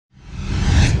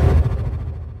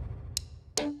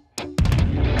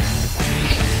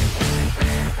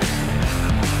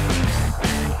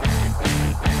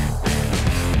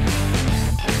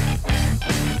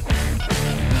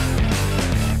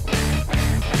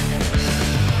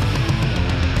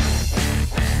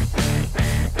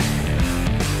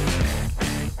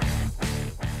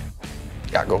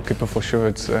goalkeeper for sure,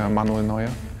 it's Manuel Neuer.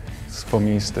 For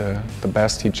me, he's the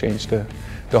best. He changed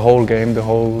the whole game, the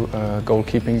whole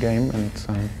goalkeeping game. And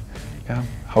yeah,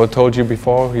 how I told you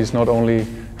before, he's not only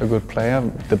a good player,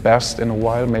 the best in a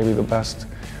while, maybe the best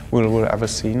we'll ever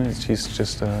seen. He's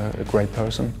just a great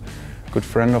person, good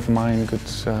friend of mine, good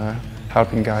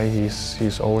helping guy.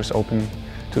 He's always open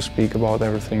to speak about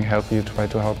everything, help you, try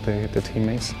to help the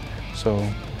teammates. So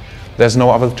there's no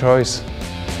other choice.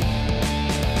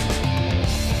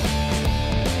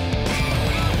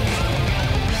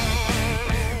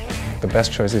 The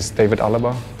best choice is David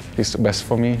Alaba. He's the best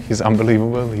for me. He's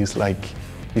unbelievable.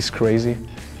 He's crazy.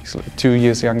 He's 2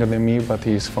 years younger than me, but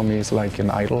for me, he's like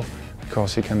an idol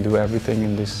because he can do everything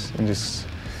in this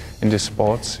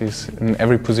sports. He's in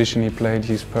every position he played.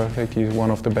 He's perfect. He's one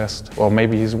of the best, or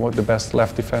maybe he's the best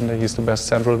left defender. He's the best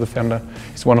central defender.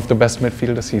 He's one of the best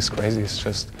midfielders. He's crazy. It's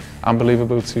just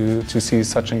unbelievable to see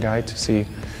such a guy, to see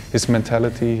his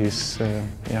mentality, his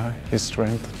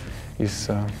strength. He's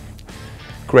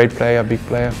great player, big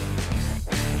player.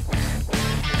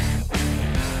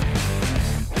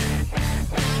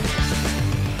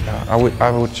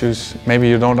 I would choose, maybe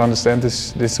you don't understand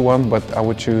this one, but I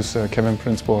would choose Kevin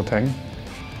Prince Boateng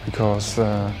because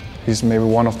he's maybe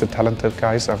one of the talented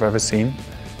guys I've ever seen,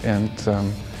 and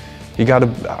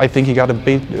I think he got a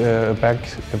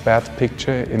bad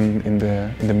picture in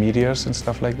the medias and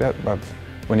stuff like that. But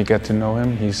when you get to know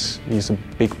him, he's a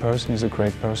big person. He's a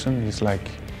great person.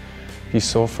 He's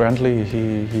so friendly.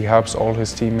 He helps all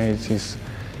his teammates. He's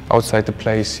outside the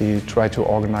place. He tries to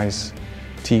organize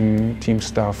team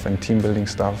stuff and team building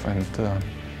stuff, and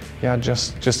yeah,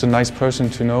 just a nice person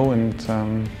to know, and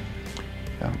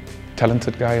yeah,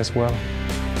 talented guy as well.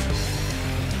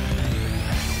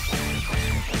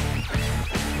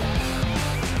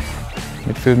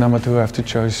 Midfield number 2, I have to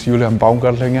choose Julian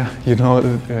Baumgartlinger. You know,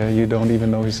 you don't even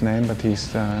know his name, but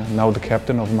he's now the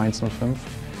captain of Mainz 05.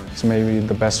 He's maybe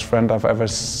the best friend I've ever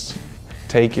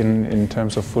taken in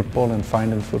terms of football and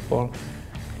find in football.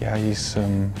 Yeah, he's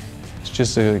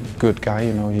just a good guy.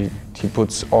 You know, he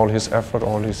puts all his effort,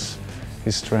 all his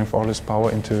strength, all his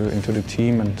power into the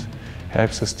team and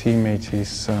helps his teammates.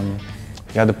 He's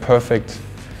yeah, the perfect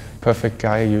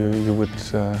guy you would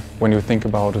when you think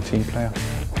about a team player.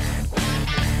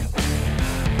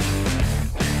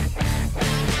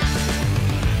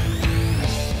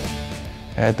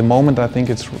 At the moment, I think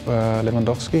it's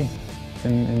Lewandowski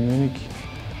in Munich.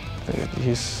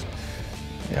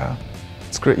 Yeah,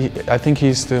 it's great. I think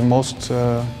he's the most.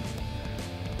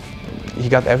 He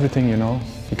got everything, you know.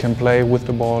 He can play with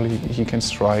the ball. He can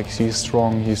strike. He's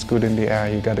strong. He's good in the air.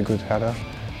 He got a good header.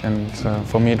 And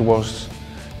for me, it was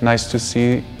nice to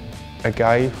see a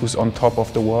guy who's on top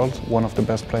of the world, one of the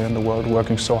best players in the world,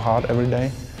 working so hard every day.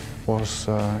 It was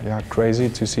yeah, crazy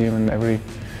to see him in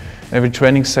every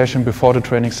training session, before the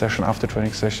training session, after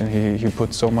training session. He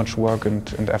put so much work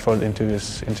and effort into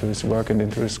his work and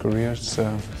into his career. It's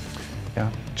yeah,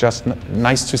 just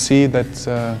nice to see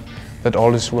that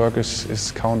all his work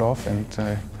is count off, and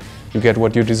you get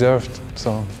what you deserved.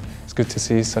 So it's good to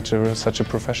see such a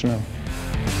professional.